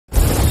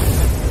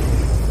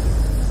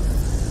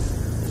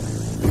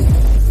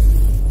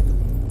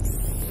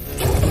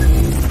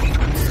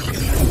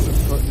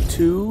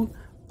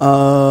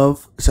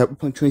of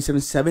Cyberpunk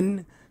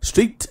 2077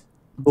 Street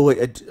Boy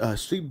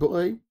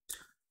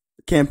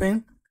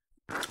campaign.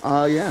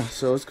 Yeah,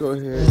 so let's go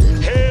ahead.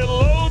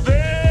 Hello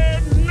there,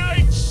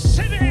 Night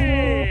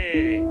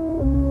City!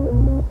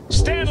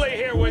 Stanley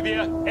here with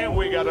you, and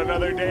we got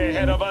another day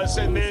ahead of us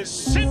in this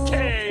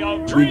city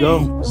of dreams. Here we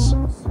go.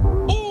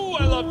 Ooh,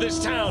 I love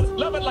this town.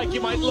 Love it like you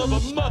might love a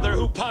mother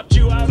who popped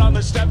you out on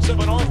the steps of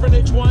an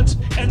orphanage once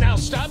and now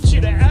stops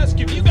you to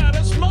ask if you got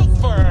a smoke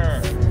for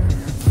her.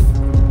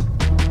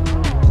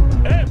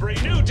 Every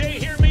new day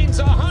here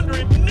means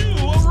 100 new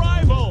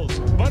arrivals,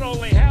 but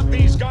only half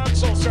these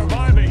gonks will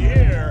survive a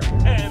year,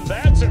 and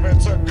that's if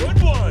it's a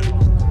good one.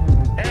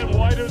 And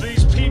why do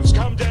these peeps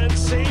come to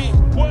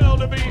NC? Well,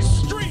 to be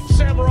street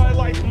samurai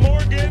like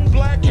Morgan,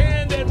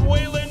 Blackhand, and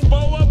Waylon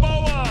Boa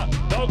Boa.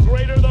 The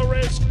greater the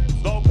risk,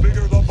 the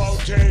bigger the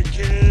bounty,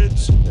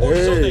 kids. Or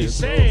so they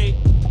say.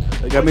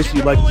 Like I mentioned,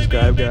 you like this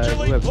guy, guys.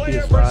 We have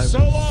PS5. So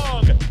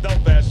long. The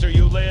faster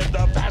you live,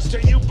 the faster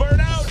you burn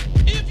out.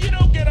 If you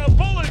don't get a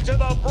bullet to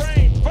the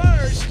brain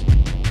first.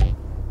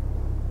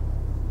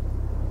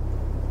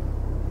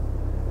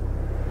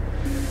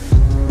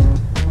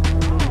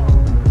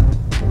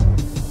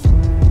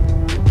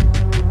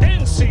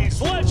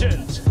 NC's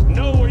legends.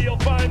 Know where you'll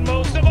find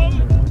most of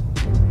them?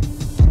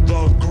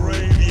 The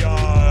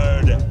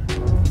graveyard.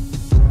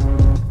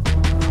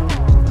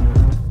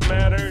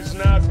 Matters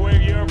not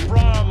where you're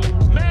from.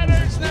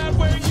 Matters not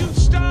where you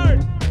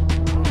start.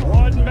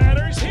 What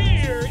matters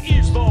here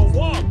is the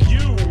walk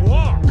you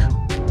walk.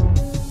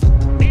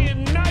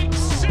 In Night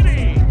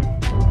City,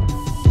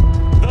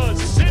 the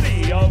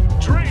city of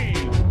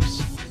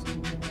dreams.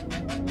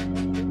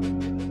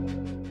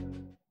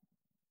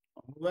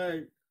 All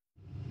right.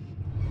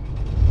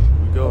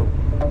 Here we go.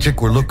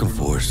 Chick we're looking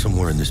for is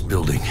somewhere in this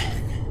building.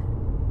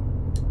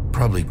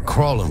 Probably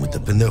crawling with the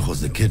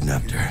pendejos that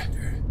kidnapped her.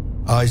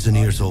 Eyes and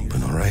ears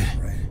open, all right?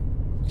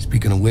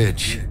 Speaking of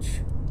which,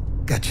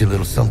 got you a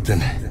little something.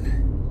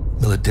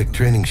 Militech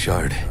training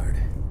shard.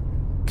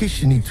 In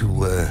case you need to,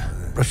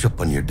 brush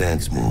up on your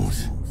dance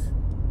moves.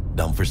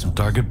 Down for some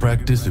target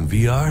practice in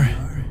VR?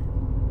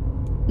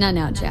 Not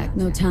now, Jack.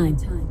 No time.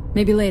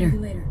 Maybe later.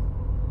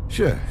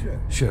 Sure.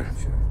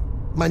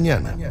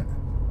 Mañana.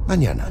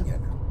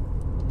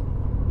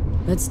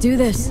 Let's do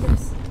this.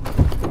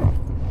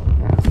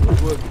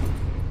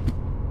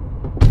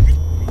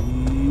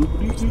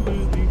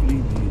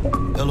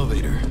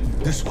 Elevator,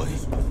 this way.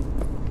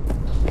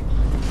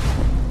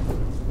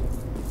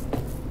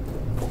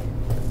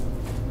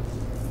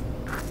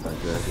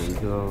 There we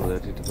go.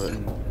 Let's hit the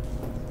button.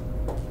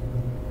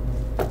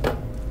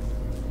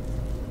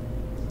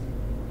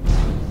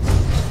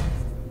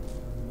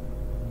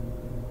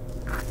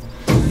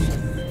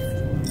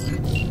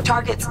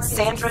 Target's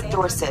Sandra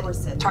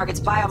Dorset. Target's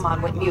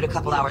biomon went mute a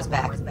couple hours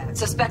back.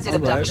 Suspected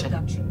abduction.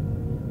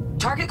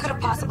 Target could have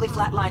possibly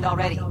flatlined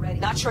already.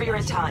 Not sure you're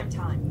in time.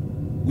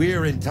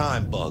 We're in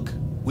time, Bug.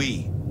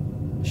 We.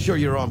 Sure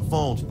you're on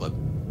phones, but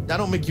that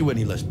don't make you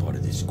any less part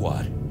of this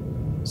squad.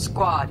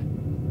 Squad.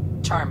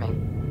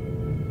 Charming.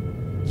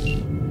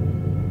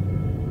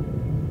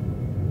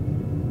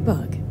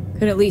 Bug.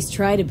 Could at least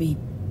try to be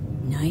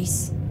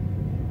nice.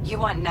 You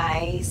want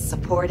nice,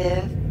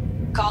 supportive?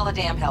 Call a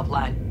damn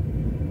helpline.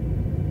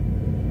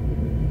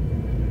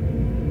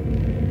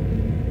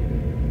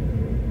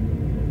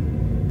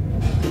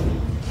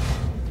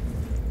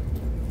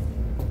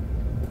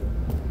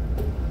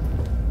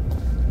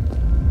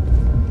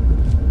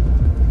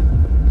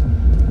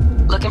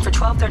 Looking for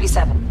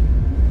 1237.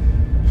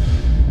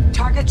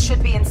 Target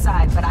should be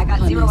inside, but I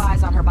got zero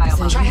eyes on her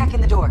biomon. Try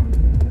hacking the door.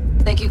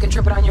 Think you can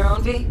trip it on your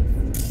own, V?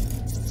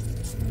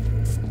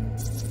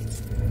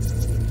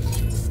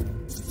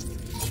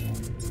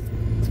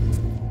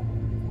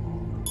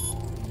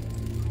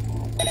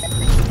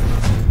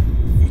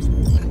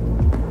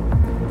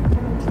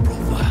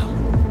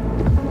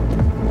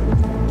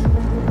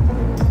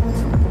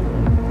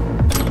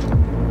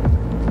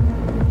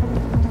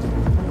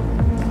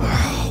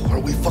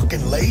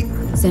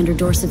 Sandra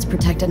Dorset's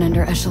protected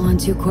under Echelon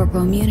 2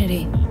 Corpo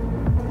immunity.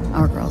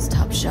 Our girl's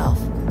top shelf.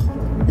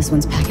 This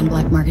one's packing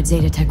black market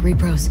Zeta Tech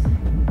repros.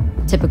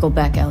 Typical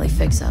back alley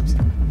fix-ups.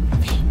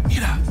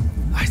 Mira,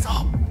 eyes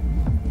up.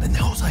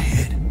 Pendejos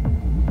ahead.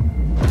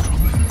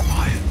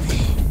 Quiet, V.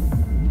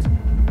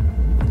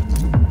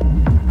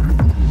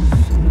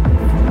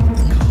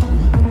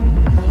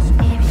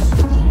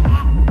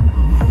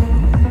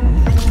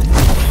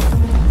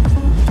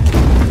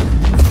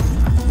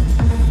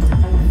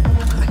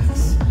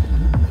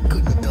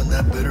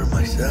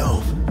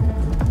 Myself.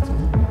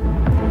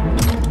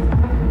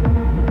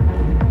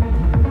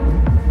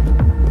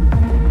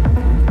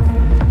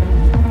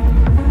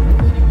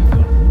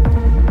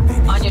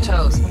 On your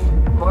toes.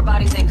 More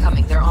bodies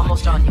incoming. They're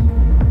almost on you.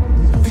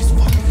 These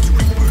fucking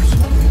creepers.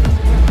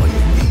 On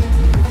your feet.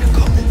 They're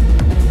coming.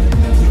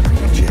 Wait for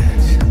your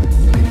chance.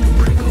 Make the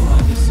prickle.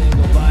 Every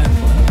single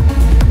bible.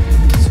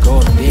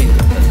 Score big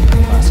because of the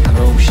más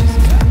ferocious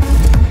guy.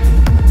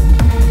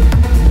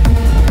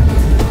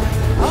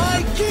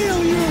 I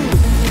kill you!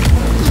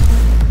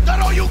 That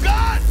all you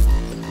got?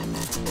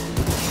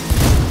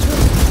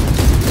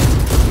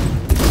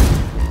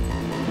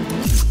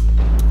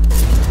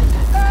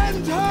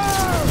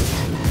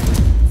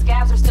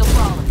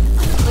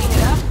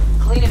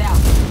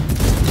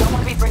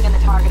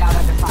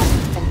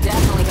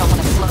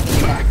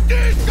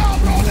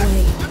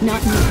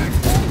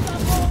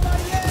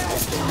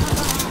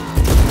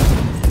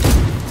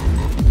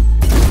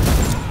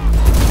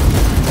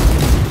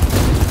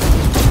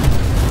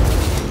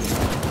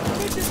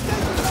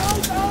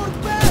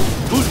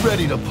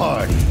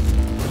 party.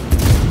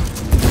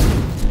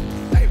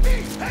 Hey, V,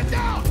 head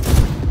down!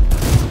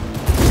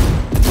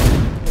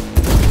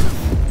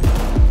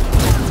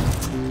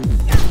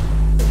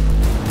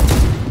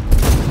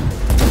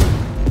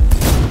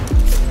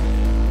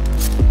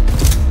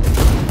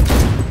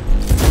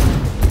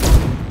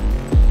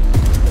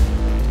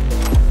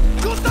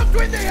 Shoot them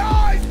between the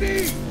eyes,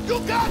 V! You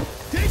got...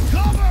 Take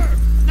cover!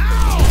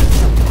 Now!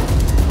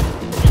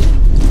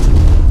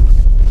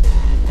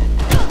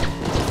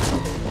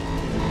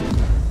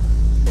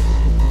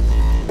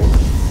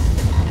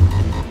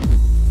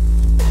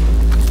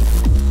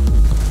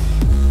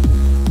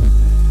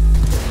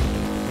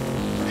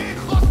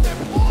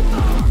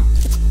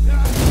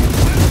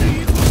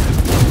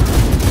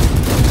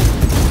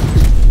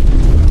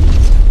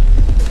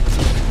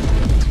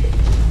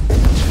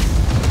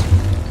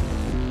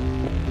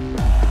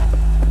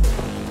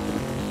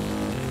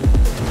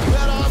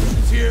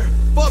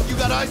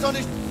 Eyes on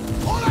his...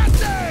 Hold that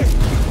thing!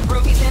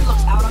 Ruby's in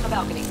looks out on the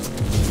balcony.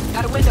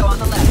 Got a window on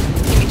the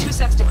left. Give me 2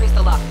 seconds to grease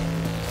the lock.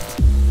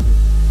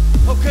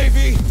 Okay,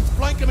 V.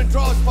 Flank him and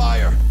draw his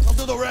fire. I'll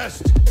do the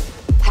rest.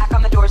 Hack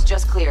on the doors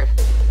just cleared.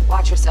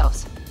 Watch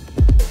yourselves.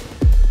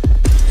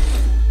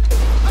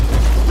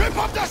 Rip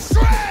up the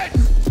shreds!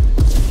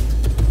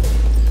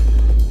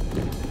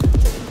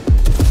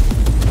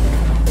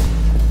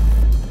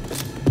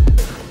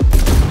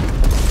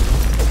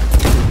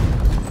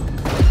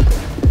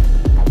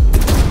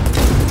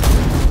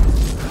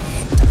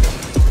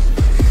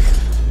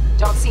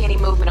 Don't see any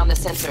movement on the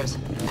sensors.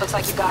 Looks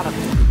like you got them.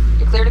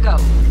 You're clear to go.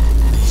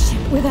 Shit,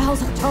 where the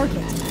hell's our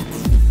target?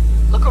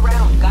 Look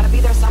around. Gotta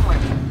be there somewhere.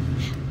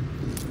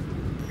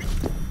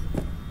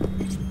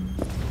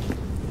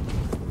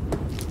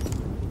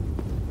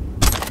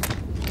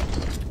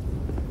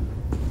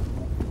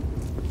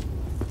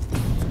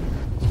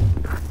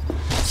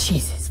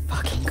 Jesus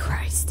fucking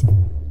Christ.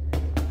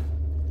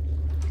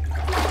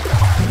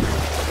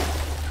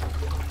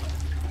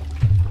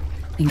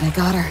 Think I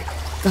got her.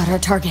 Got our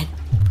target.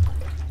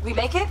 We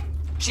make it?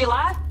 She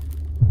alive?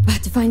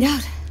 About to find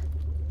out.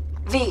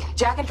 V,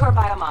 jack into her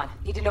biomon.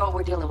 Need to know what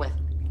we're dealing with.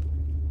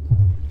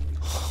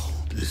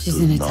 She's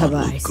in a tub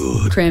of ice,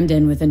 crammed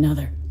in with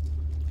another.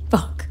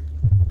 Fuck.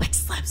 Like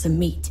slabs of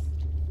meat.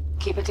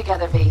 Keep it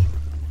together, V.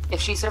 If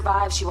she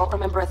survives, she won't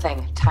remember a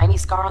thing. Tiny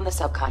scar on the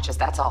subconscious,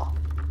 that's all.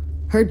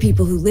 Heard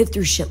people who live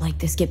through shit like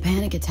this get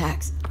panic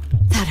attacks,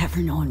 without ever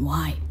knowing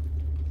why.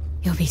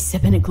 You'll be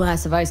sipping a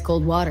glass of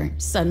ice-cold water,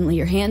 and suddenly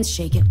your hand's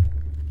shaking.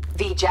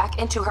 V, jack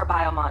into her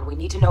biomon. We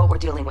need to know what we're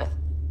dealing with.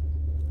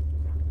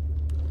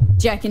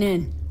 Jacking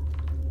in.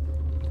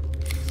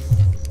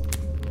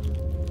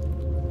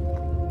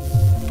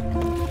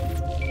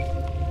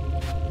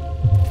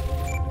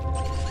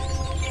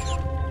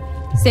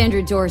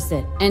 Sandra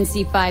Dorset,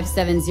 NC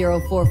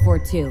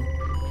 570442.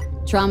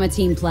 Trauma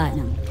Team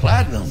Platinum.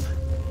 Platinum?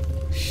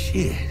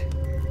 Shit.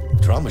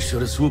 Trauma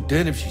should have swooped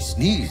in if she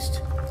sneezed.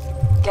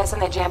 Guessing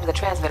they jammed the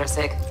transmitter,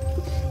 Sig.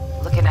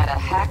 Looking at a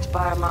hacked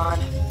biomon,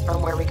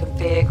 firmware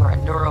reconfig, or a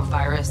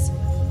neurovirus.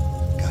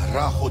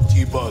 Carajo,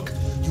 T-Bug.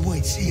 You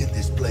ain't seeing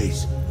this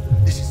place.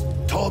 This is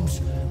tubs,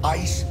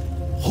 ice,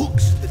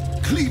 hooks,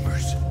 and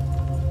cleavers.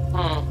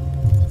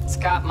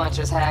 Scott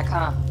Muncher's hack,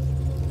 huh?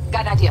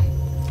 Got an idea.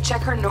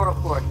 Check her neural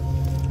cord.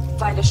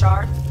 Find a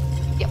shard?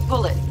 Yeah,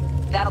 pull it.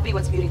 That'll be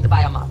what's muting the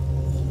biomon.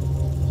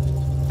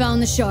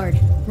 Found the shard.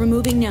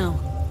 Removing now.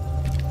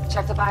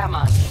 Check the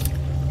biomon.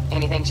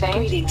 Anything change?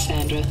 Greetings,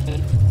 Sandra.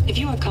 If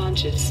you are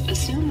conscious,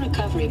 assume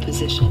recovery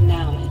position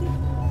now.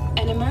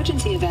 An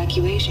emergency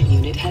evacuation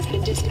unit has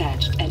been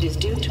dispatched and is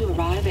due to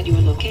arrive at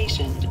your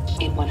location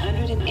in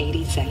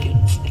 180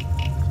 seconds.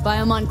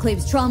 Biomon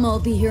claims trauma will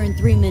be here in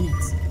 3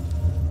 minutes.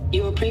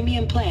 Your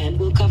premium plan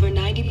will cover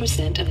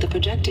 90% of the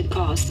projected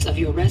costs of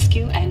your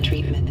rescue and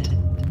treatment.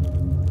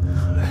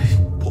 Ay,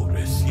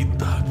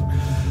 pobrecita.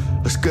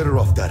 Let's get her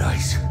off that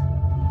ice.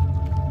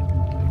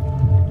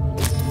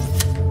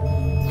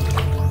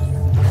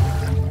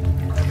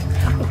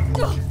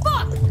 Oh,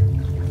 fuck!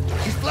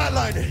 She's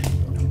flatlining.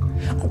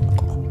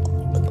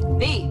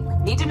 V,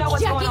 need to know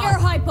what's Jackie, going on. air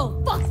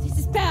hypo! Fuck, this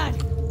is bad!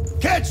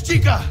 Catch,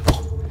 chica!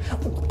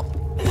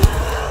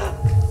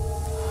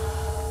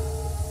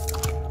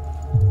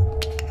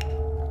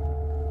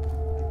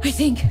 I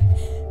think...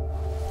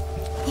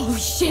 Oh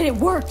shit, it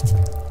worked!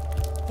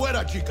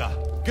 Fuera, chica.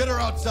 Get her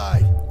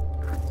outside.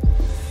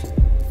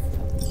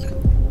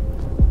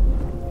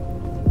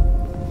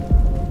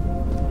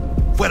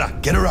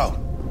 Fuera, get her out.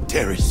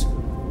 Terrace.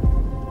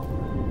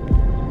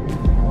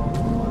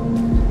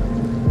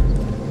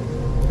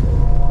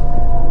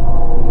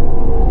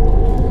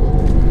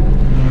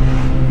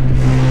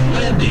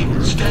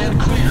 Landing. Stand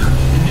clear.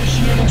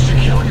 Initiating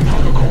security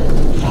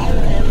protocol.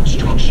 Follow all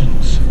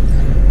instructions.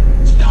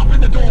 Stop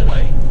in the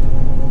doorway.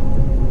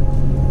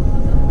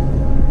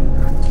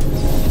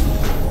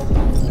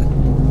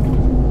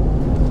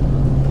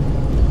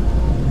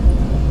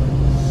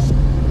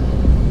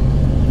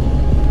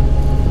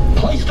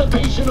 Place the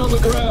patient on the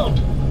ground.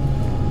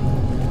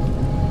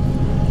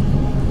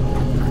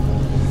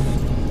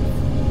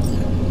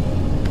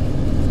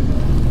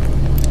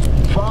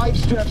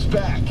 steps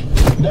back.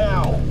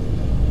 Now.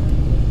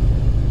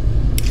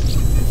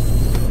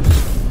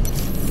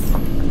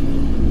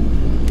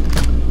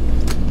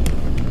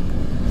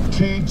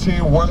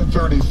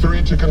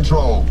 TT-133 to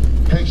control.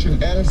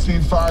 Patient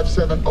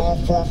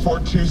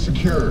NC570442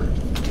 secured.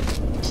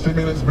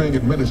 Stimulants being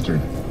administered.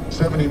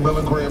 70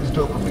 milligrams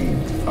dopamine,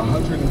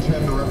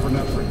 110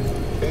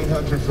 norepinephrine,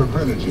 800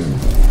 fibrinogen.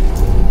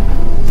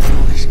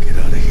 Let's get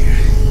out of here.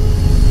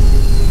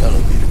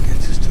 Elevator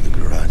gets us to the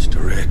garage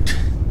direct.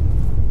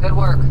 Good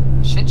work.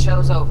 Shit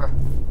show's over.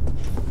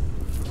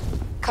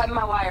 Cutting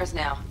my wires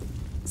now.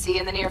 See you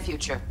in the near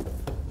future.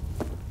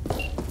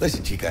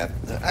 Listen, Chica,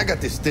 I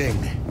got this thing.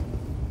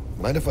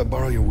 Mind if I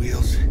borrow your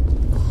wheels?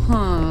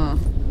 Huh.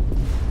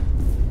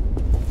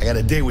 I got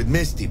a date with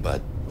Misty,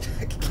 but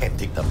I can't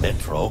take the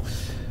metro.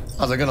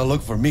 How's it gonna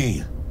look for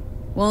me?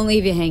 Won't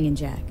leave you hanging,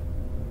 Jack.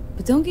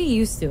 But don't get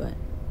used to it.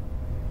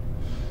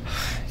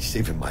 You're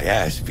saving my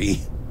ass, V.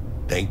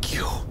 Thank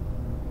you.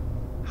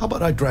 How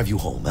about I drive you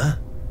home, huh?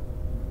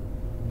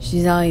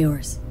 She's all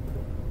yours.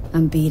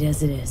 I'm beat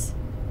as it is.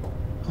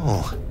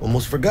 Oh,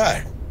 almost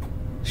forgot.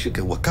 Should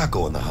get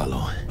Wakako in the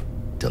hollow.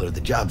 Tell her the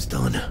job's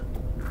done.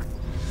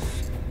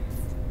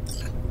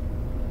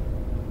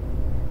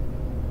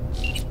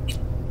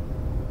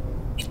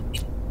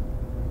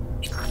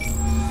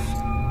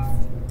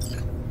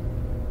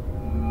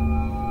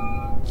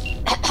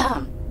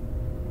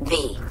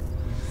 V,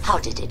 how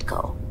did it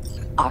go?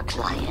 Our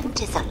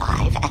client is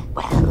alive and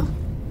well.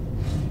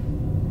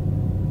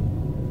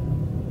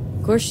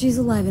 Of course she's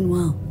alive and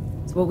well.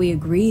 It's what we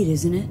agreed,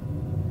 isn't it?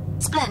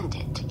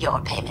 Splendid. Your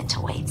payment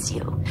awaits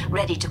you.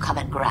 Ready to come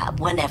and grab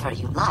whenever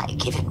you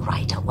like, even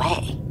right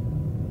away.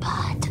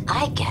 But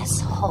I guess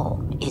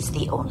home is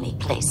the only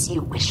place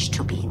you wish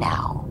to be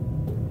now.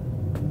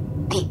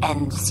 The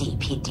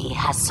NCPD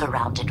has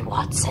surrounded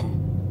Watson.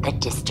 The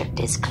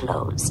district is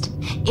closed.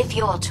 If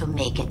you're to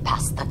make it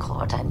past the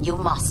cordon, you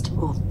must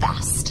move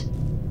fast.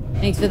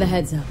 Thanks for the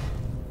heads up.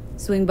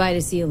 Swing by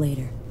to see you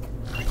later.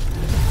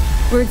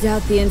 Word's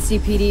out the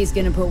NCPD is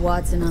gonna put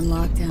Watson on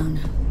lockdown.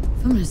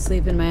 If I'm gonna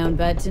sleep in my own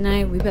bed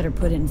tonight, we better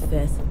put it in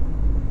 5th.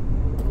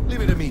 Leave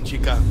it to me,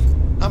 Chica.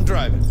 I'm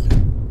driving.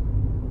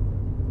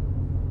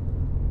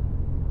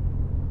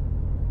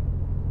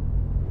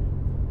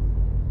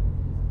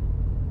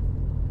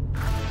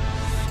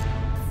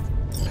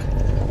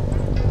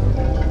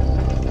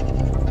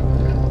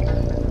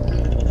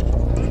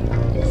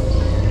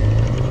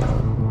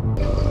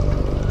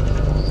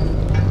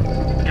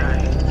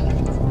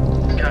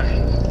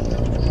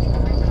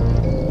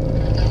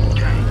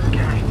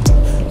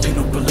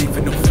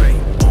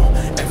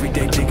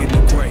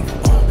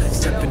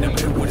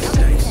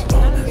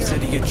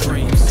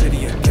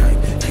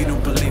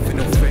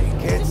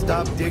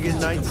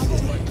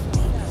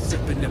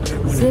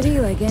 City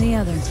like any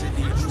other,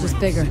 just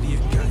bigger.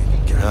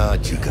 Nah,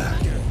 Chica.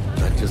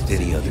 Not just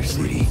any other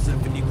city.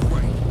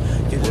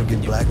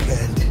 Morgan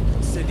Blackhand,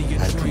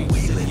 Andrew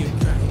Whelan,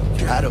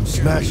 Adam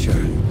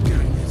Smasher.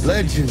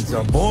 Legends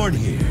are born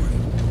here.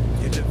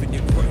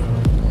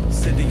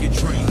 City of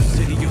dreams,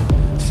 city of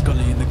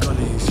Scully in the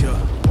gullies, yeah.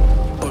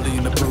 Ollie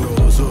in the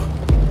burrows,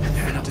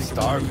 And I'm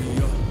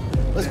starving.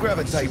 Let's grab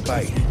a tight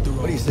bite.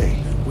 What do you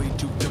say?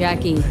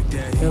 Jackie,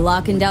 you're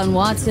locking down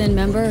Watson,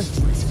 remember?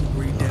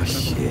 Oh,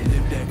 shit.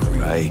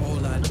 Right.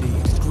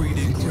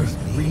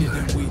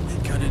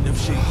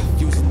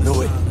 No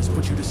way.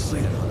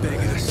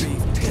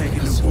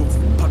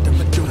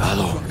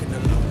 Hello.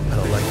 I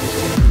don't like this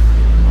one.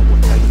 I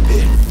want tight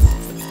bit.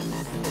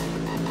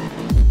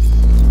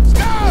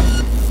 Stop!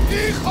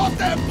 Hijo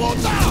de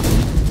puta!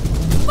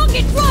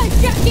 Fucking drive,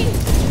 Jackie!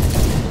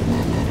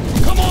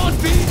 Come on,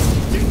 Pete!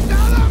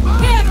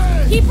 Hit!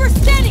 Keep her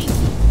steady!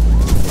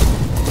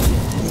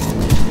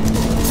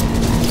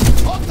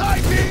 Hold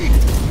tight, Pete!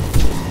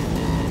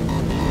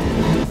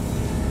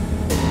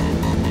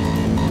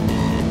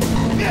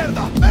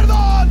 Mierda!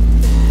 Perdón!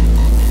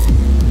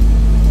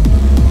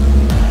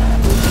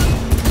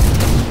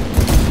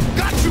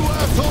 Got you,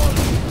 asshole!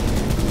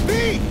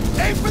 Pete!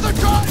 Aim for the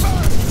driver!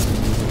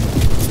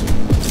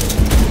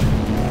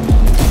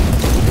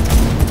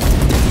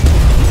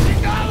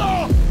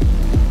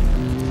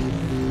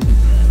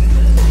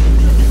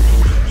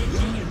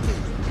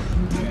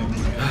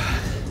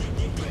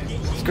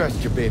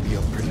 Scratched your baby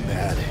up pretty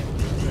bad.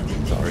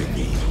 Sorry, V.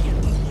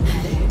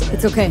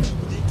 It's okay. I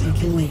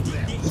can wait.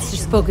 Let's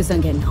just focus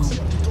on getting home.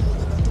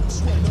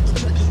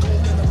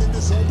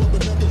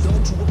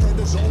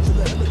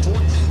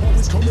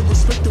 always coming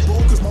respectable,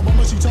 cause my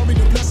mama, she told me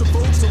to bless the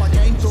folks, so I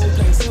came through,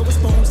 playing silver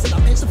spoons, and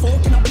I'm answer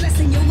folk, and I'm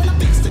blessing you, and I'm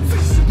beastin', I'm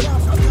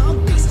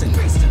beastin',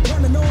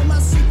 running all my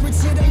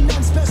secrets, it ain't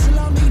nothing special,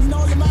 I'm eating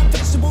all of my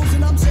vegetables,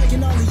 and I'm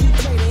taking all of you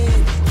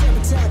plated,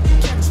 cabbage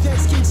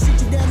patch kids,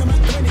 sit you down on my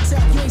granite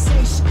top, you ain't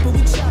saying shit, but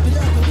we chop it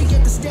up, and we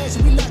get the stash,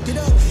 and we locked it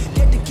up,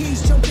 get the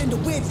keys, jump in the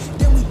whip,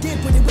 then we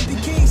dip with it with the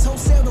keys,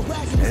 wholesale the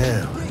rack,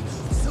 damn,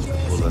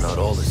 pull pulling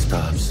out all the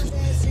stops.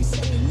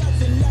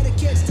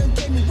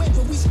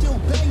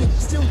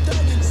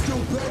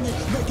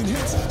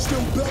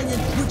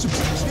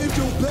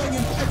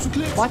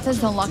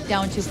 Watson's don't lock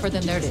down too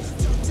further notice.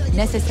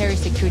 Necessary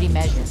security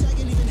measures.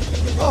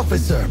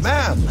 Officer,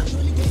 ma'am!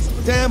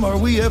 Damn, are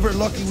we ever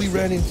lucky we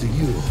ran into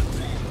you.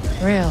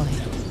 Really?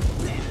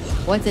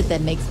 What's it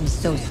that makes me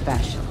so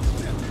special?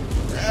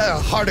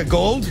 Heart of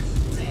gold?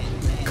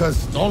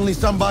 Because only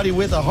somebody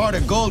with a heart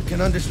of gold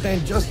can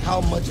understand just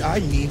how much I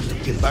need to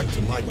get back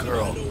to my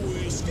girl.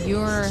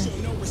 Your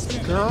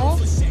girl?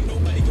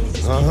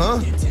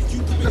 Uh-huh.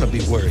 I'm gonna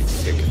be worried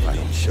sick if I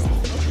don't show.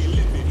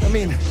 I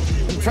mean,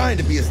 I'm trying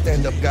to be a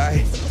stand-up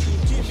guy.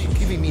 She's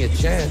giving me a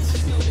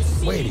chance.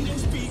 Waiting.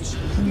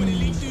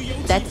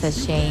 That's a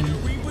shame.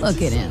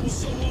 Look at him.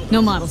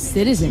 No model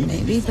citizen,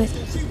 maybe, but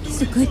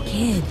he's a good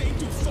kid.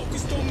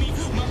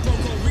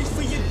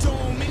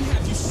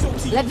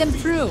 Let them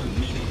through.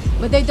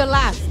 But they're the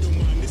last.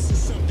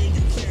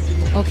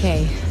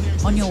 Okay,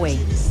 on your way.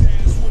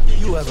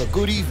 You have a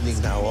good evening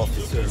now,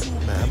 officer,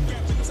 ma'am.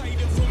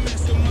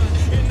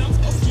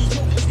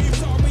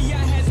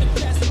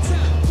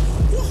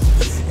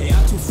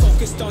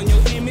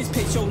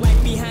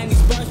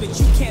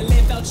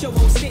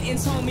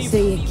 So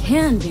you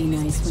can be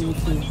nice when you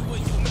feel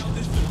like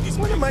it.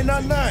 When am I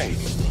not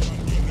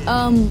nice?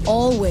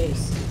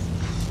 Always.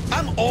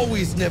 I'm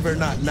always never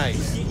not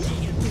nice.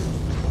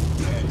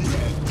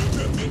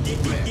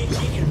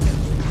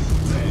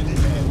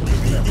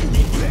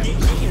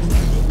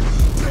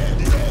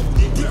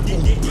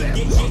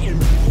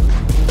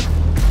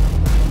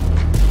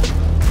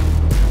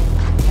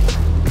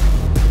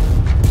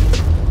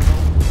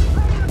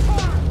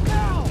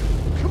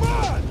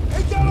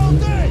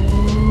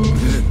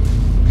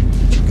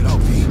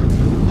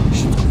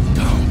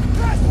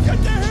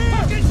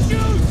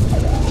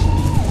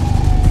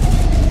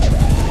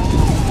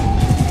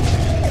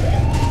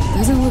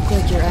 Doesn't look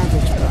like your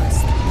average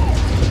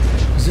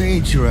bust. They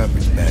ain't your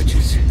average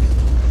badges.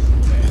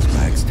 It's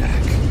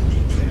Magstack.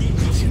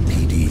 It's your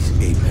PD's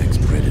apex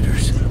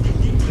predators.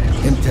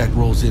 MTAC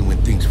rolls in when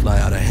things fly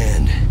out of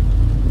hand.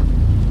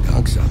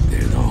 Conk's out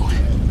there, though.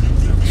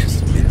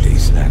 Just a midday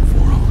snack for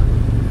him.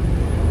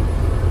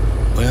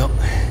 Well,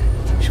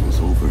 show's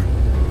over.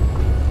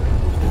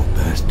 Poor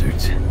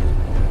bastards.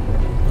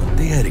 But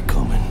they had it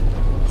coming.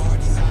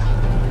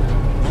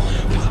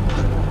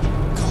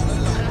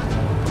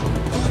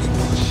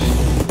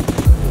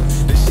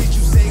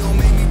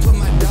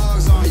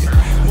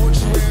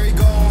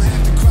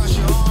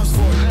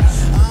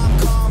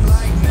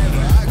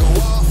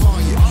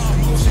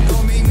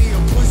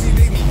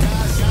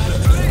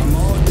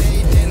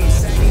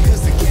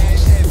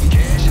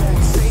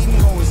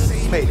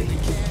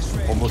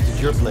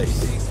 Your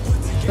place.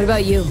 What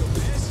about you?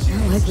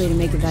 Not likely to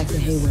make it back to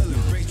Haywood.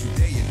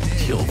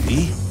 Kill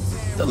me?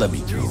 They'll let me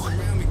through.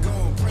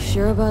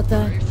 Sure about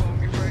that?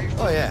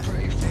 Oh yeah,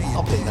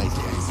 I'll play nice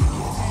guys.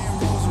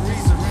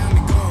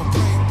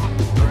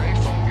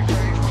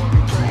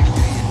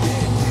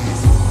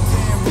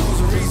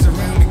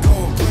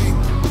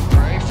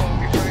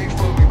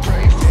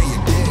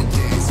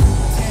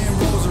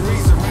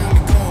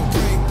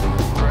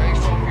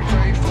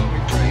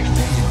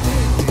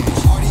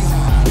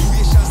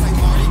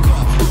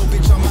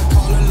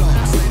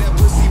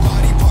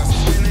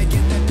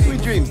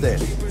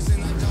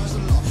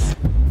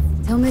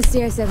 Tell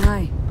Misty I said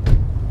hi.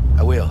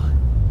 I will.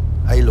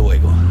 Ahí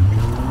luego.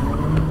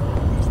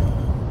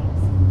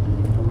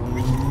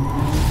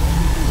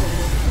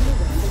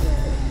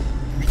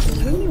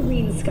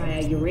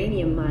 Sky, a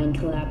uranium mine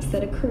collapse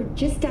that occurred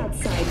just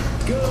outside.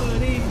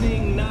 Good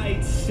evening,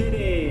 Night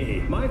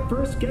City. My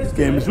first guest. This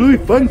game is really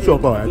fun so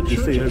far. I have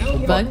to say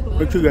it. Fun?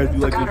 Make sure you guys do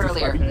like Forgot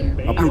this. earlier.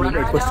 I'll A put it runner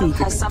in I plus know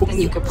two. has something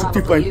you could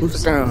probably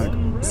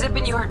 55%. Zip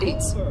in your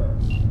deeds.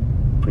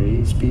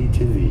 Praise be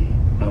to thee,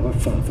 our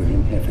Father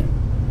in heaven.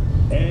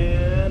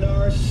 And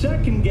our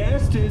second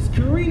guest is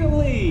Karina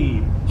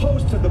Lee,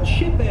 host of the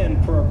Chip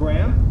End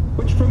program,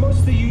 which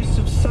promotes the use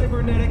of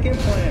cybernetic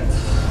implants.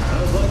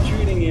 How's life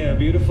treating you,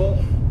 beautiful?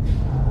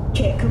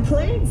 Can't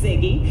complain,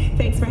 Ziggy.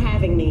 Thanks for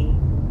having me.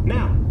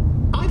 Now,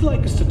 I'd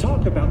like us to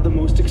talk about the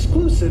most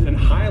exclusive and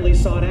highly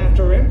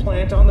sought-after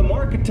implant on the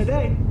market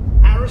today,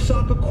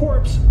 Arasaka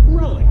Corp's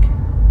Relic.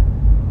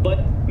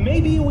 But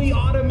maybe we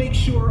ought to make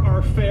sure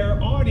our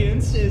fair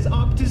audience is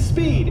up to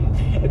speed.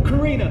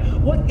 Karina,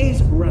 what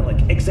is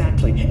Relic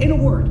exactly? In a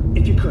word,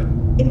 if you could.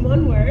 In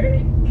one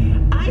word,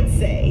 I'd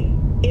say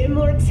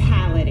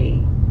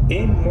immortality.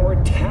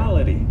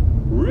 Immortality?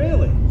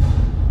 Really?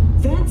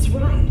 That's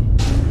right.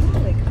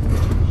 Relic.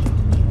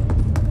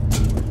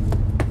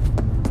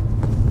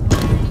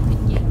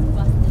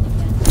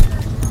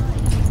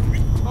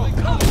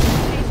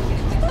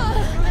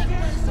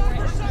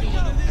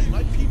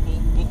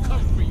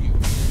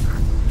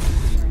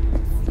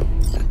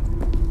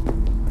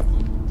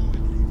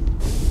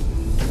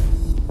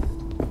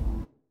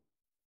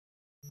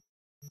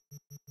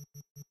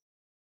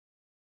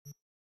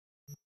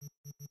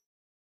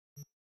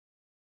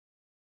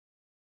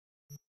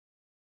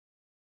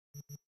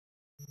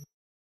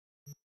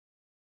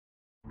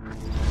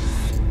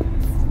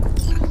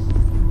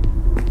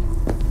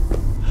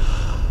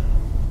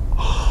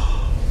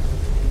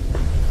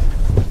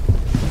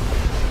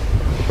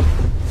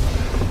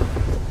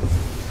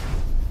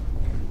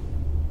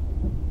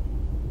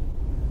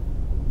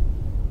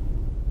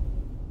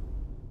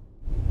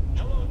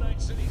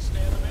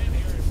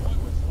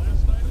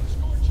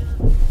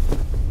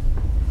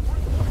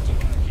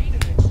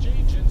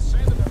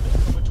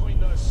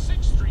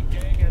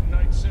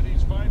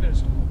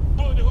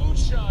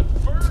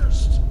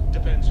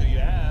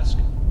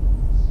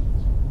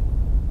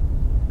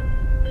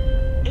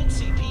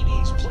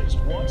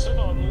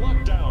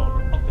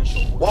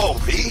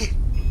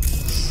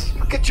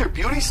 your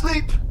beauty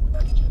sleep?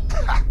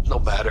 No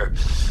matter.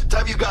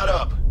 Time you got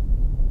up.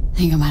 I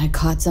think I might have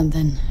caught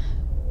something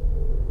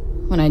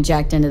when I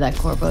jacked into that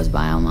Corpo's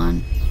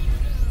biomon.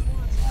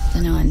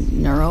 Don't know, a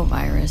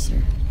neurovirus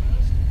or...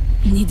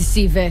 I need to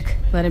see Vic.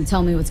 Let him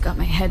tell me what's got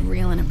my head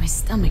reeling and my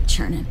stomach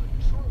churning.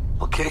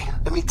 Okay,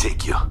 let me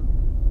take you.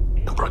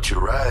 I brought you a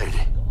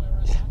ride.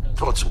 Yeah,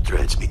 throw on some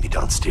threads, meet me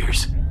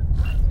downstairs.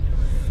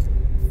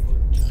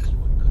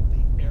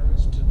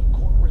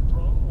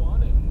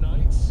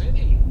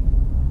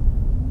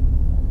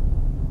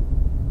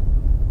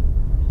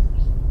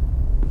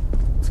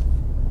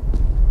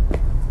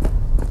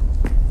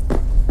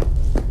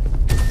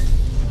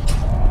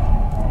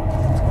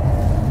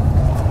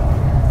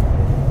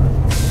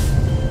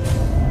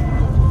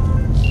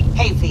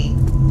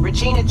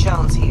 Regina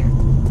Jones here.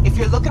 If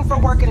you're looking for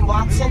work in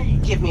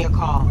Watson, give me a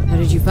call. How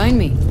did you find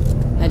me?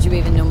 How'd you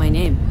even know my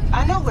name?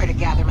 I know where to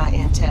gather my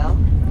intel.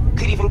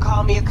 Could even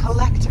call me a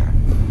collector.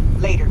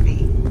 Later,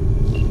 V.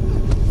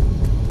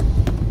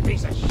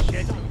 Piece of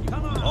shit.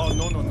 Come on. Oh,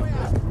 no.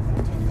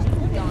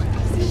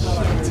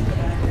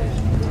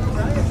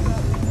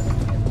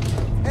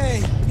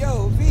 Hey,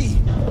 yo, V.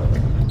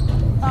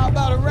 How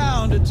about a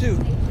round or two?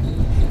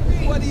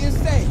 What do you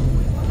say?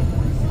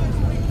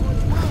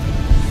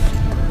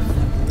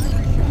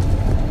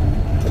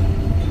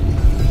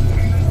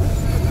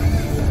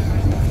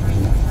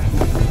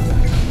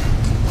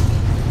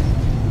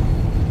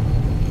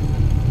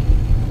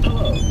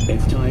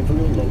 It's time for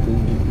your local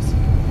news.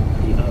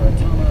 The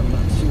Aratama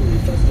Matsuri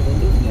Festival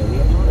is nearly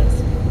upon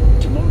us.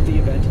 To mark the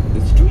event,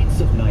 the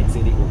streets of Night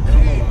City will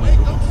come alive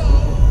with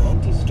extravagant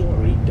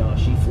multi-story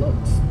Dashi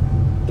floats.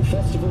 The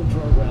festival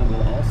program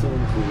will also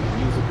include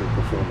musical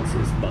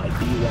performances by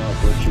biwa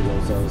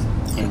virtuosos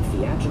and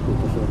theatrical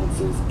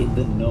performances in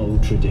the No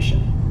tradition.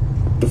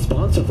 The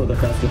sponsor for the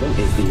festival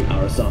is the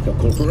Arasaka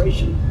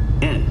Corporation,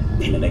 and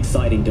in an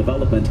exciting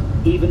development,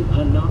 even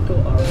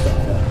Hanako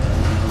Arasaka.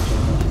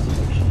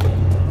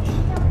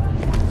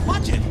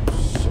 Watch it!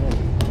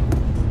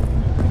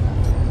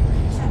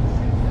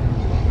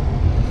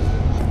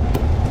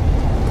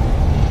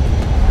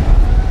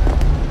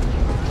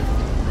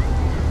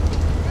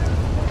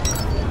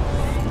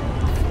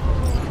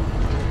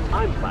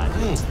 I'm glad.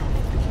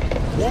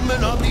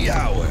 Woman of the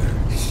hour.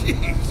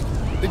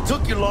 Jeez. It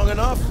took you long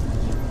enough.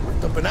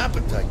 Worked up an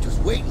appetite just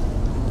waiting.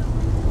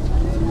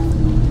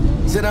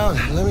 Sit down.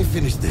 Let me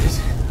finish this.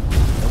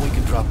 Then we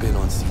can drop in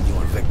on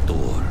Senor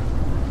Vector.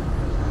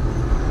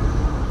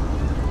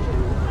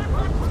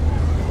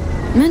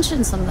 You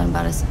mentioned something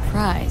about a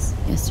surprise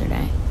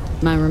yesterday.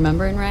 Am I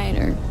remembering right,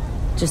 or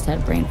just had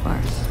a brain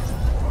fart?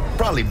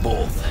 Probably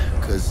both,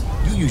 because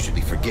you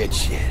usually forget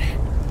shit.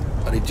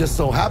 But it just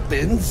so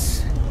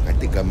happens, I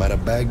think I might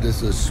have bagged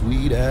us a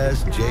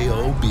sweet-ass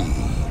J.O.B.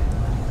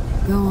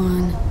 Go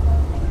on.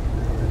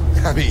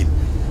 I mean,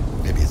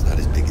 maybe it's not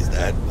as big as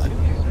that, but...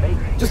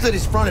 just that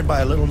it's fronted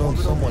by a little-known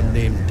someone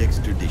named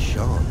Dexter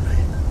Deshawn.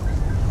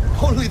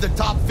 Only the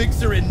top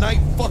fixer in Night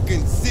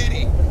fucking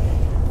City.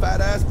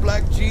 Fat-ass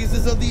black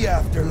Jesus of the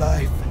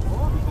afterlife.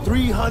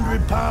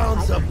 300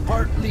 pounds of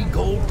partly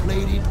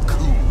gold-plated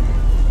cool.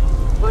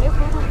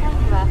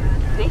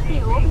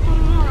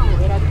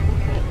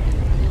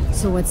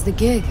 So what's the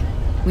gig?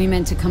 We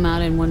meant to come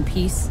out in one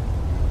piece?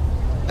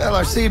 Well,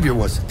 our savior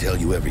wants to tell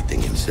you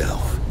everything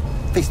himself.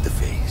 Face to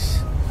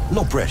face.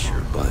 No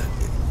pressure, but...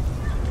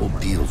 whole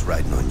deal's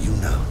riding on you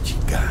now,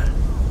 chica.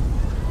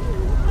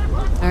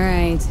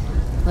 Alright.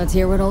 Let's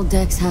hear what old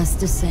Dex has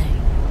to say.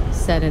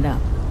 Set it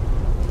up.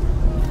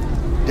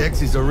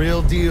 Dex is a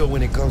real deal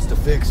when it comes to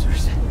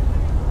fixers.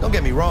 Don't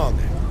get me wrong.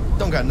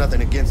 Don't got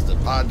nothing against the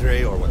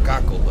Padre or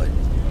Wakako, but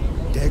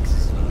Dex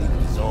is in a league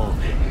of his own.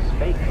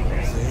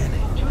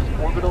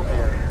 Orbital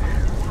area.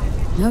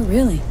 No,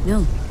 really,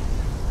 no.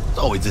 It's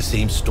always the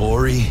same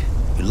story.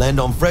 You land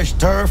on fresh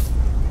turf,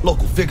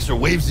 local fixer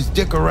waves his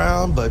dick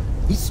around, but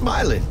he's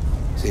smiling,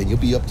 saying you'll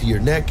be up to your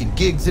neck in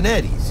gigs and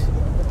eddies.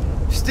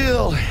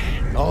 Still,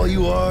 all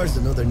you are is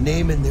another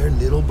name in their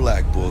little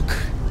black book.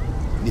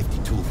 Nifty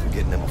tool for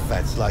getting them a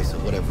fat slice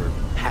of whatever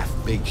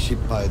half-baked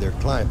shit pie their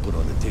client put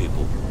on the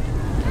table.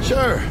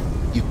 Sure,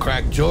 you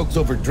crack jokes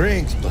over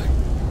drinks, but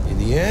in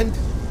the end,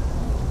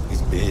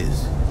 it's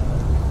biz.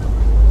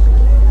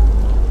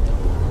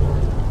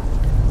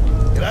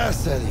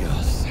 Gracias a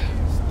Dios.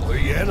 Estoy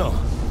lleno.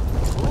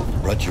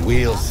 Brought your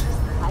wheels.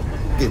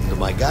 Gave them to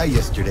my guy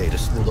yesterday to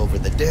smooth over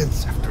the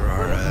dents after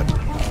our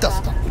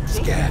dust-up with the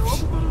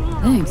scabs.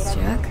 Thanks,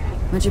 Jack.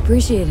 Much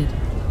appreciated.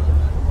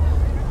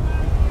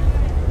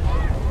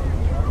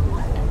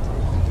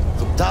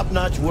 Some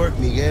top-notch work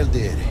Miguel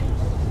did.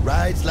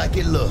 Rides like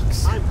it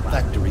looks.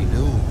 Factory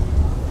new.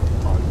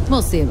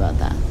 We'll see about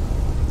that.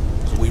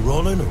 So we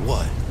rolling or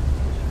what?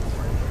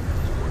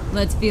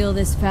 Let's feel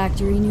this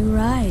factory new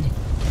ride.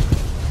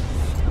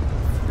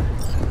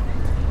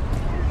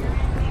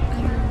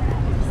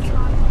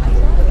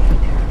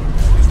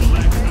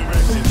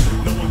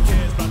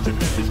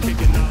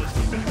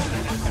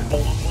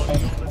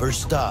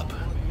 First stop.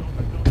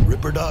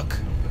 Ripper Duck.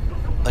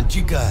 And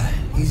chica,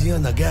 easy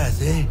on the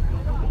gas, eh?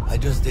 I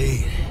just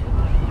ate.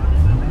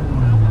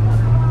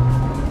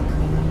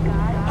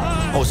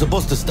 was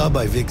supposed to stop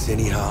by Vic's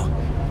anyhow.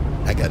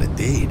 I got a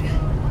date.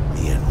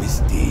 Me and Miss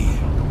D.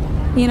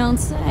 You don't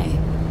say.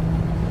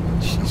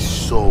 She's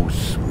so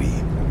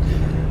sweet.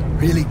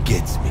 Really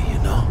gets me, you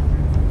know?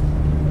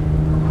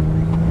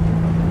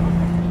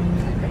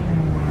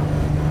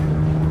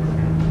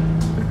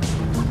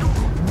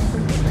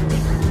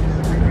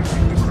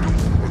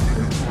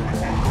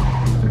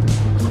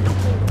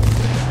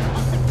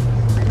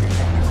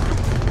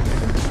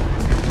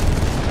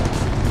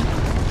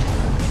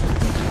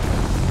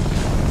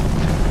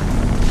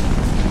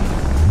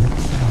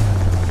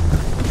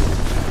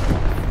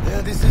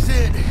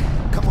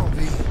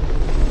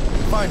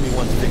 Find me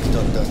once Vic's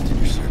done dusting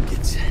your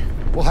circuits.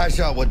 We'll hash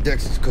out what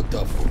Dex has cooked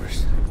up for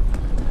us.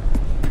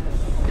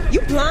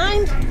 You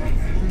blind? Who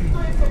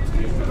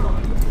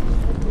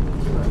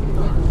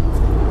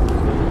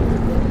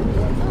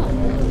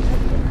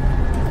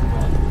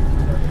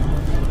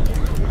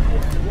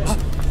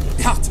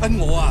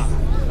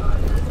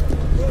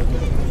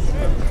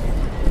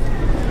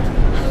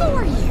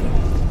are you?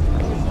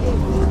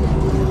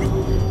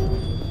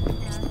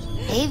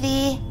 Hey,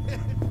 V.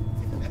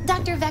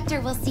 Dr.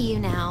 Vector will see you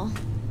now.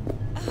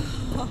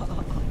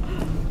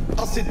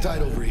 I'll sit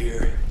tight over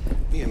here.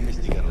 Me and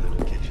Misty got a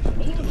little kitchen.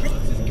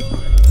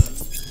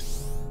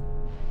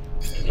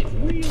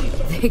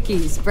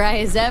 Vicky, spry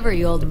as ever,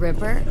 you old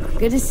ripper.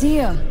 Good to see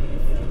you.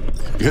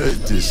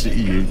 Good to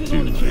see you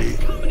too, V.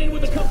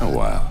 Oh,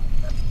 wow.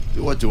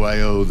 What do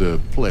I owe the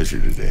pleasure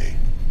today?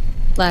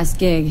 Last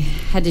gig.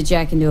 Had to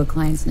jack into a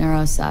client's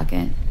neuro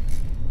socket.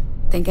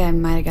 Think I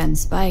might have gotten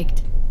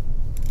spiked.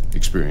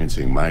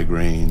 Experiencing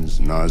migraines,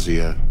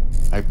 nausea,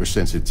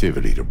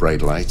 hypersensitivity to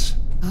bright lights?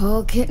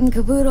 Oh, kit and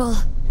caboodle.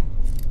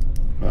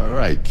 All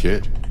right,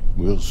 Kit.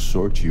 We'll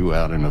sort you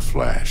out in a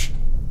flash.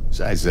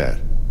 Besides that,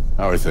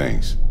 how are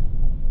things?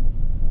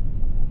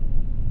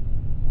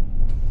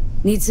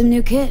 Need some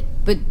new kit,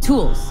 but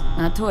tools,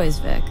 not toys,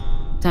 Vic.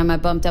 Time I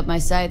bumped up my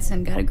sights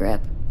and got a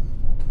grip.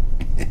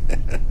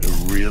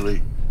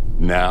 Really?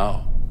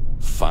 Now?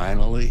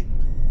 Finally?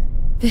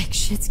 Vic,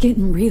 shit's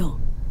getting real.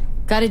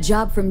 Got a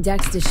job from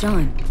Dex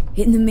Deshawn,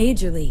 hitting the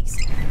major leagues.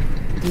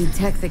 Need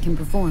tech that can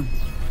perform.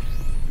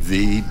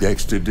 The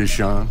Dexter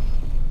Deshawn?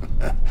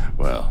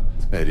 Well,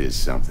 that is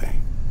something.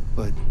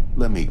 But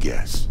let me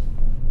guess.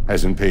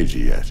 Hasn't paid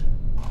you yet.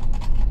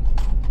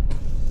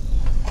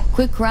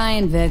 Quit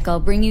crying, Vic. I'll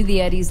bring you the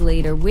Eddies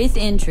later, with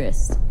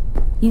interest.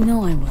 You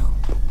know I will.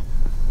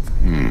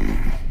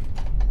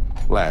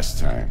 Last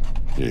time.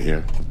 You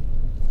hear?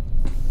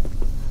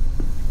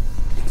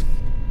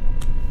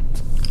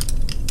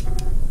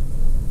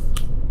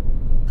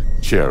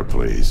 Chair,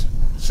 please.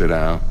 Sit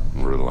down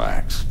and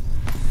relax.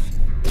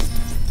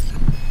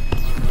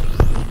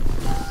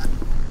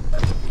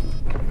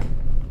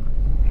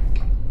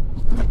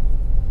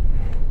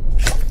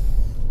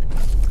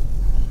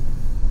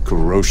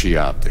 Kuroshi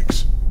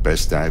Optics.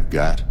 Best I've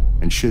got,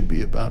 and should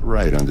be about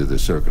right under the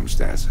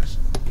circumstances.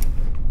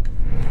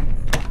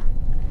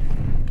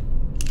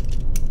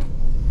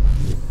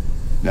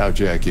 Now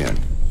jack in.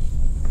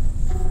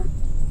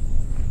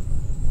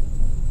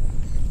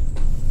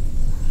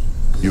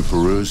 You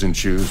peruse and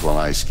choose while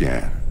I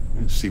scan.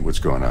 See what's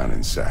going on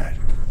inside.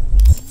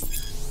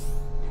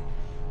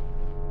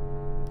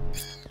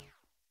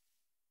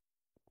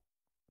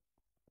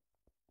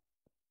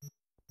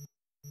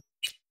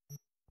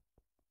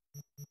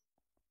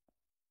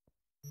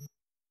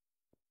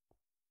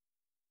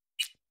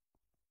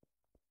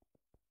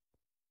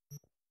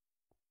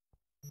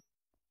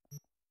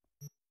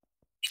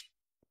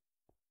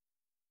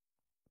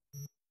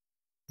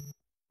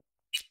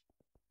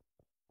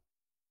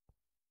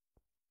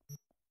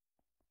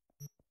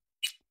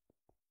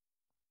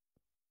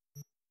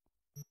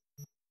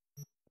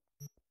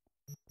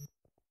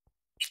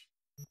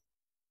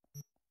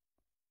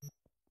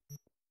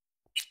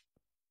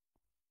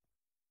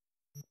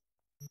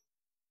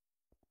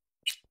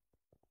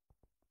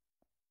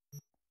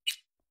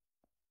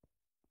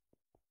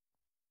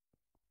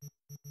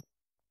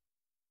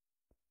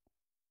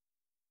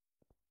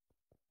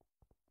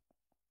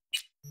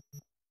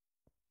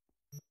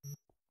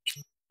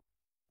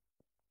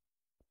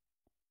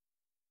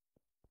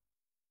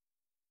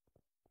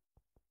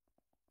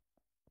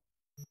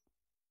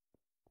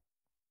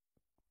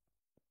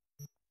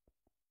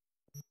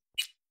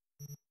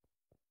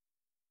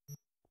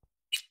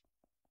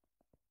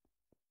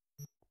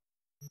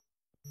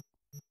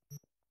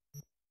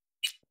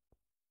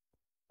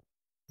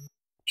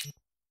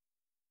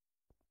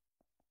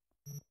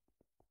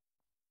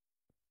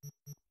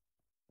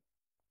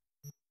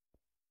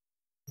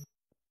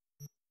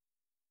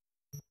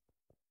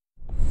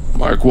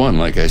 Mark 1,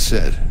 like I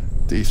said.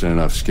 Decent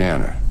enough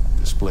scanner.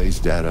 Displays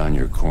data on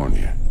your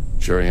cornea.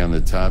 Cherry on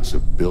the top's a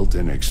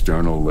built-in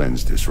external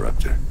lens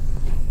disruptor.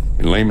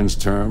 In layman's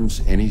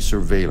terms, any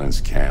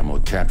surveillance cam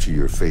will capture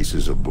your face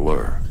as a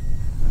blur.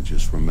 And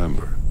just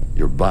remember,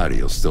 your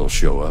body will still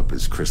show up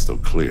as crystal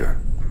clear.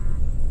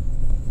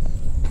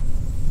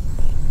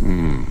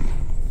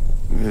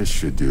 This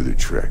should do the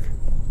trick.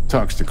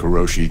 Talks to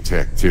Kuroshi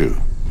Tech, too.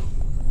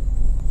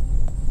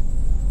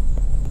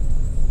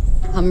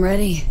 I'm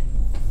ready.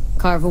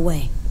 Carve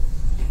away.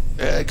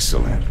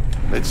 Excellent.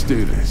 Let's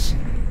do this.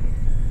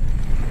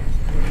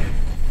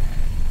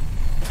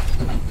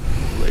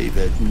 Lay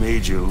that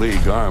major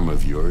league arm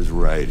of yours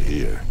right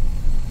here.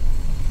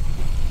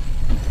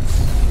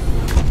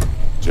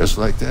 Just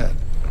like that.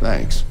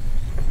 Thanks.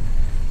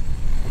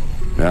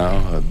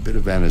 Now, a bit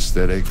of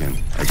anesthetic and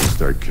I can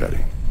start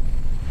cutting.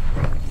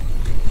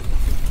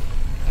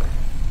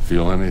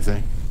 Feel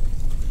anything?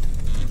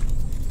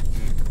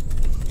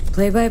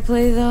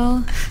 Play-by-play,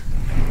 though?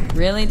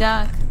 Really,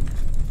 Doc?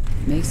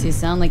 Makes you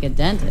sound like a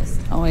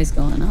dentist. Always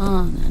going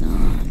on and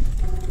on.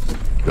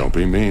 Don't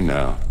be mean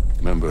now.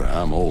 Remember,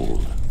 I'm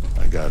old.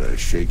 I got a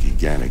shaky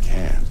Gannic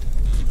hand.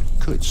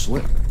 Could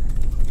slip.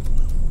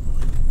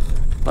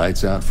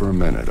 Lights out for a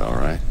minute, all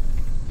right?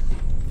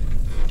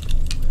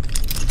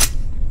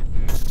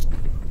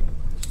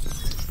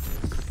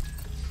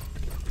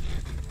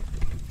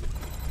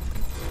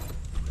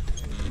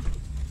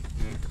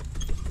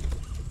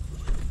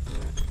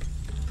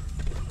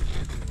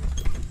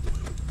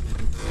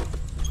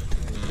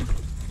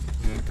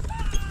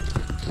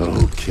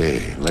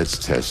 Okay,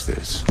 let's test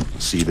this.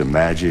 See the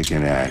magic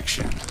in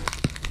action.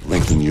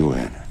 Linking you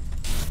in.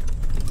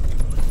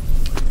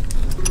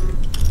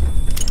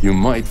 You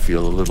might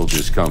feel a little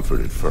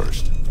discomfort at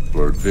first.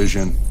 Blurred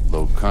vision,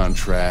 low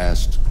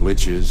contrast,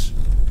 glitches.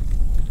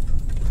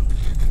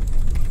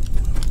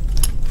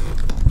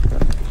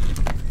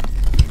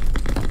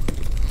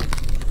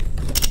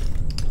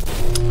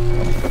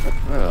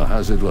 Well,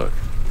 how's it look?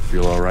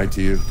 Feel all right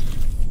to you?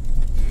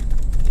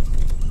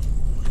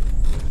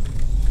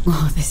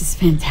 Oh, this is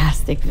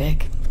fantastic,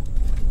 Vic.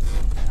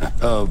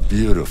 Oh,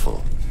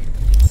 beautiful.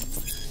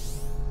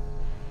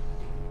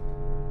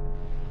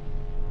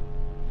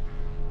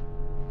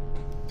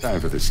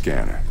 Time for the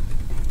scanner.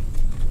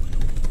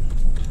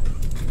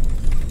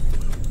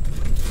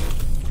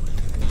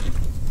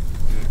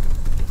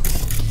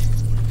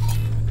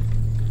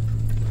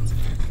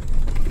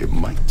 It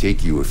might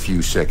take you a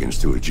few seconds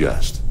to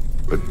adjust,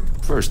 but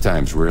first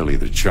time's rarely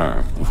the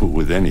charm,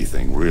 with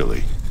anything,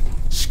 really.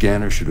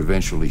 Scanner should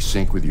eventually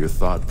sync with your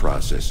thought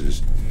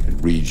processes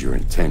and read your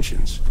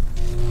intentions.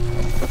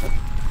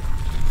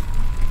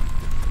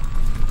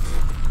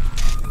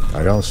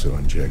 I'd also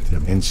inject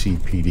an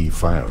NCPD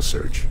file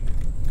search.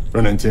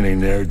 Run into any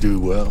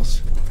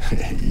ne'er-do-wells?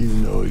 You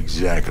know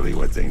exactly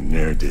what they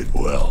ne'er did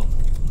well.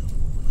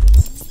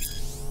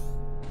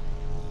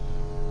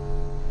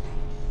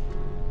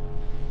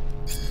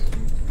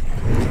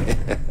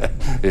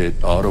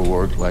 It ought to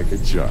work like a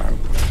charm.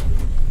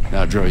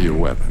 Now draw your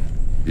weapon.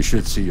 You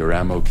should see your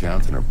ammo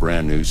count in a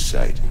brand new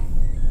sight.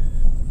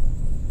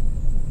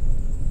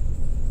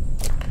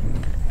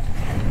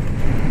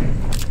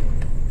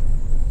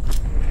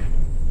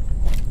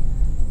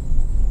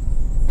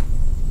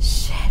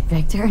 Shit,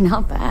 Victor,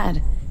 not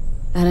bad.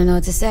 I don't know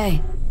what to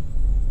say.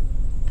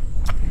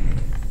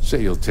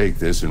 Say you'll take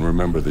this and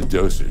remember the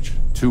dosage.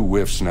 2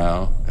 whiffs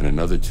now, and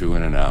another 2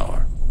 in an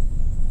hour.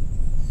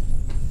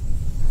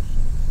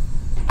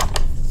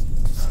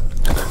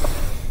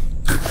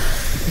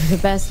 You're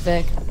the best,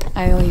 Vic.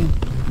 I owe you.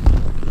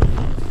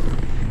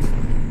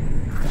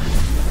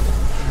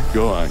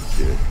 Go on,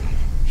 kid.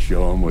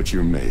 Show them what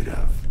you're made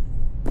of.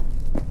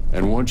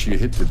 And once you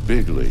hit the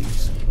big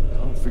leagues,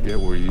 don't forget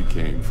where you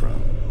came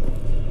from.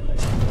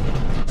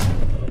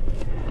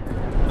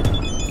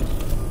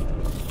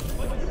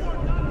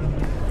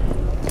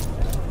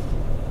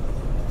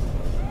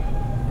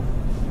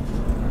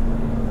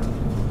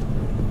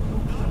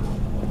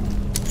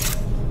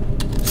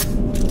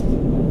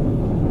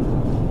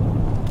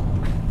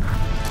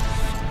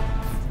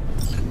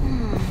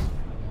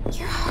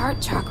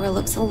 Chakra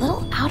looks a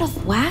little out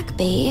of whack,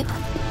 babe.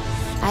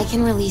 I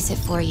can release it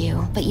for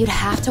you, but you'd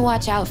have to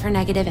watch out for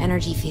negative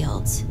energy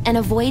fields and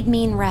avoid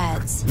mean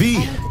reds.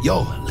 V,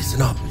 yo,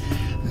 listen up.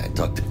 I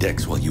talked to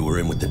Dex while you were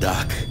in with the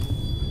doc.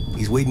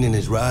 He's waiting in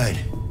his ride.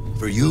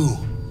 For you.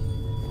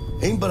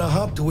 Ain't but a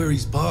hop to where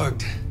he's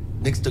parked.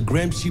 Next to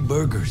Gramsci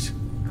Burgers.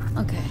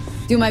 Okay.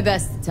 Do my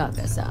best to talk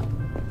us up.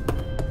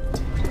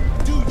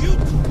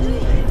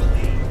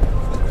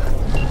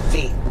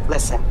 V,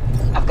 listen.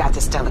 I've got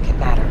this delicate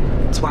matter.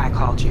 That's why I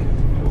called you.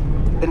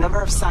 The number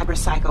of cyber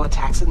psycho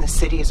attacks in the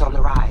city is on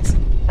the rise.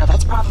 Now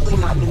that's probably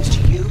not news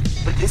to you,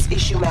 but this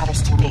issue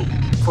matters to me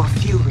for a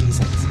few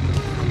reasons.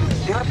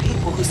 There are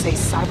people who say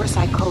cyber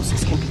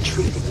psychosis can be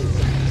treated.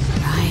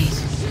 Right.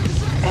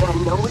 And I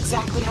know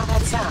exactly how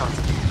that sounds,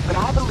 but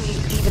I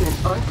believe even an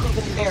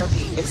unproven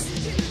therapy is...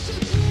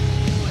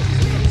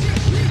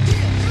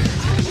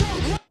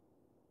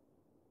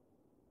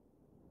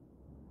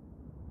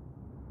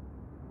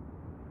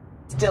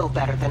 still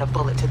better than a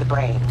bullet to the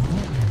brain.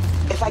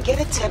 If I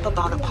get a tip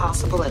about a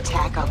possible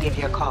attack, I'll give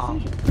you a call.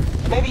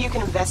 Maybe you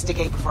can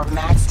investigate before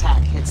Max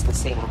Tack hits the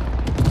scene.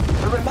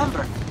 But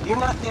remember, you're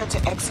not there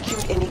to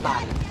execute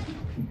anybody.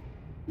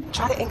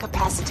 Try to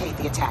incapacitate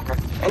the attacker,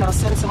 and I'll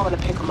send someone to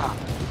pick him up.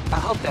 I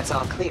hope that's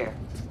all clear.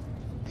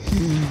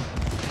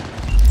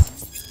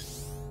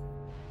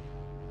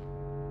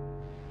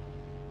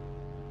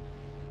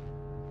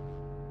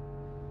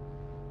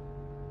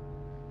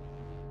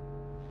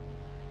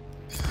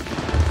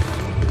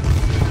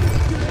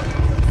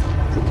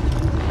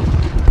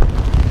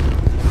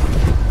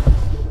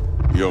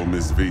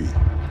 Miss V.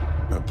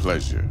 A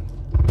pleasure.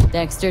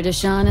 Dexter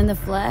Deshawn in the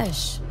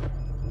flesh.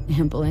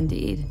 Ample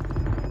indeed.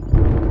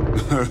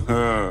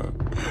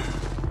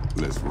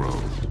 Let's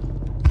roll.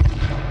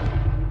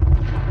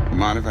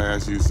 Mind if I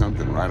ask you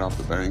something right off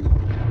the bangle?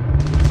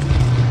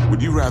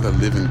 Would you rather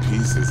live in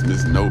peace as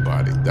Miss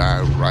Nobody,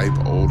 die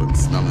ripe, old, and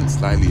smelling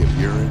slightly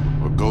of urine,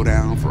 or go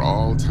down for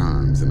all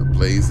times in a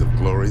blaze of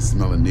glory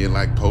smelling near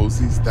like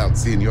posies without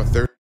seeing your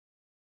third?